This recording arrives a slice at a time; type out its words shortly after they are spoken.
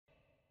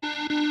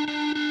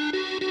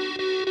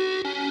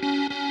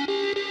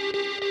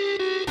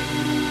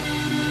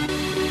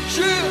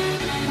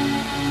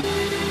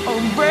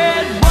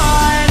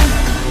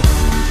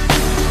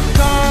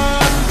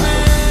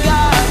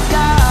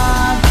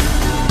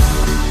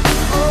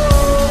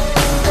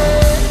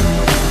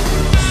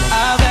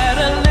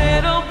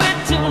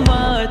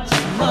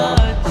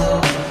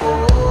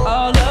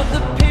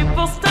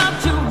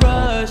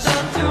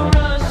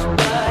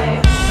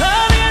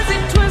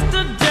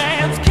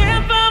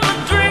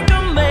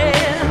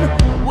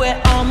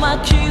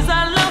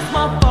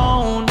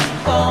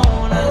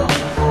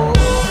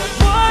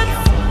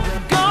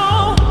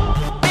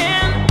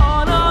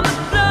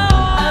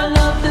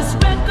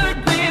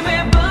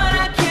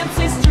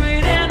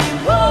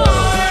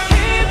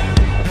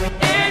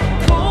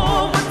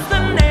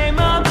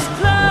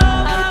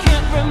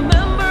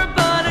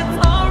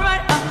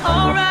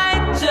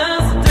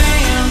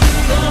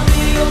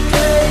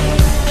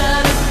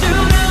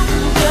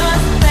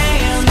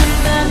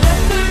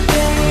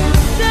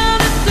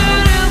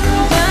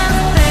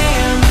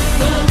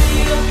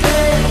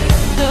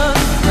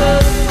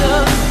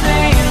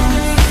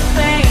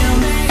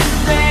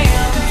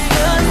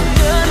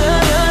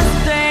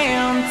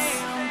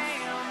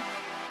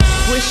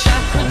Wish I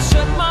could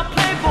shut my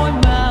playboy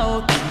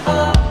mouth.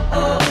 Oh,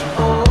 oh,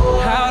 oh.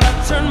 How'd I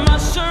turn my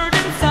shirt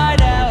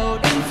inside out?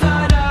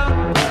 Inside out.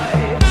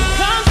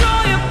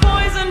 Control your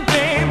poison,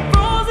 babe.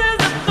 Roses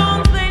are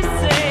thorns, they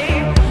say.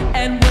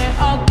 And we're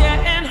all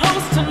getting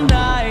hoes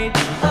tonight.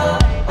 Oh,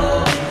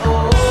 oh,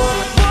 oh.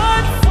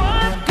 What's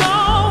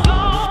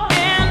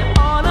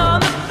going on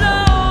the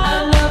floor? I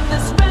love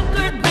this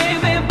record,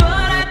 baby,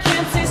 but I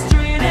can't see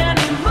straight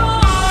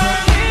anymore.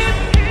 Keep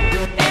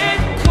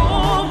it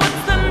cool.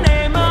 What's the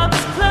name of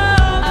this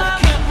club? I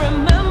can't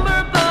remember,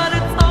 but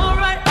it's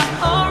alright,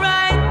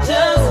 alright.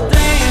 Just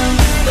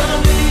dance, gonna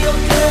be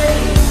okay.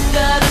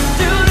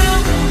 Da-da-doo-doo,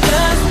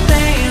 just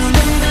dance.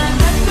 Spin that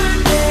record,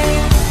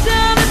 babe.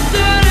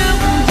 Da-da-doo-doo,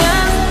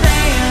 just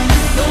dance.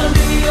 Gonna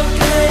be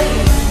okay.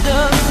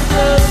 Dance,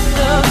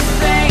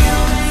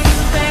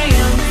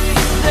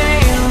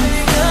 dance,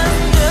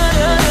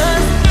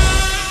 dance.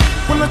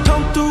 When I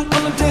come through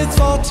on the dance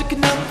floor,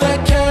 checking out that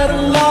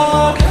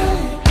catalog.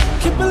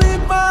 Can't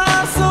believe my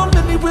eyes, so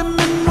many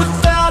women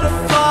without a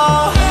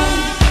flaw.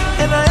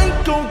 And I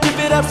ain't gon' give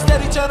it up,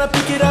 steady tryna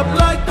pick it up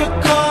like a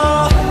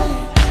car.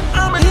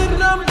 I'ma hit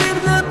it, I'm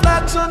leaving that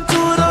black sun to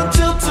it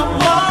until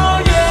tomorrow,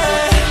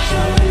 yeah.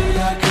 Shawty,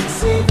 I can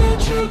see that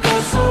you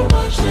got so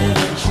much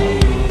energy.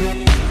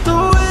 The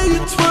way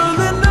you're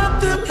twirling up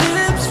them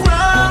hips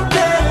round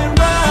and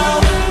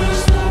round.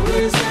 There's no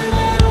reason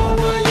at all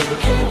why you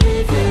can't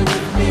leave here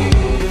with me.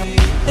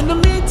 In the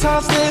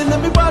meantime, stay, let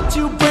me watch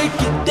you break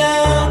it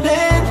down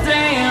and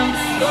Dance,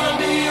 gonna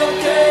be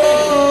okay.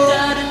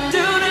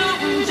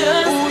 Da-da-doo-doo,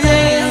 just Ooh,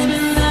 dance.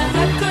 Spin that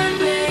record,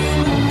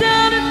 babe.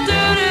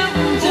 Da-da-doo-doo,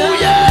 just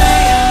dance.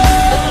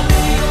 Gonna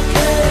be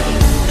okay.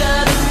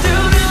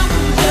 Da-da-doo-doo,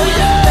 just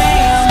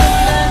dance.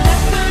 Spin that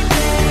record,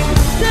 babe.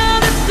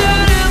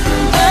 Da-da-doo-doo, just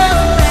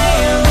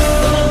dance.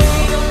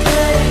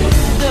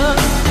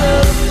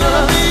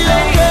 Gonna be okay. Gonna be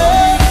okay.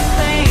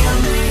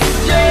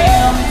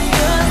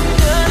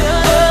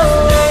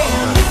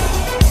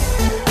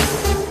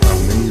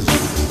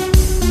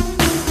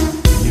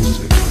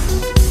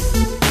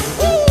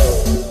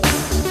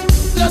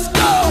 let's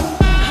go.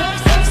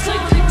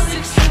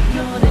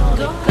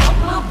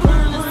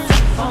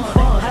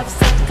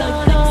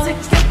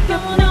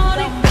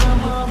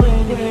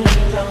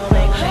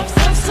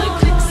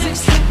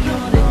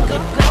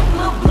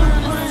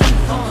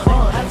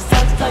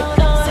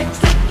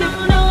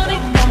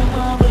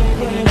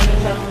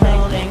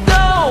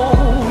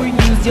 Go,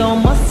 use your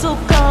muscle,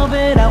 carve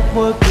it out,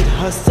 work it,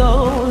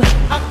 hustle.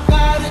 I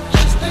got it,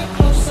 just stay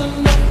close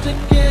enough to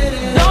get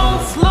it.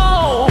 Don't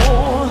slow,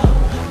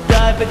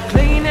 drive it,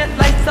 clean it,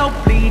 lights out,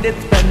 bleed it,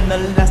 spend the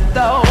last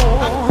dough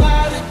I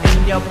got it,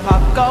 in your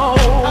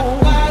pocket.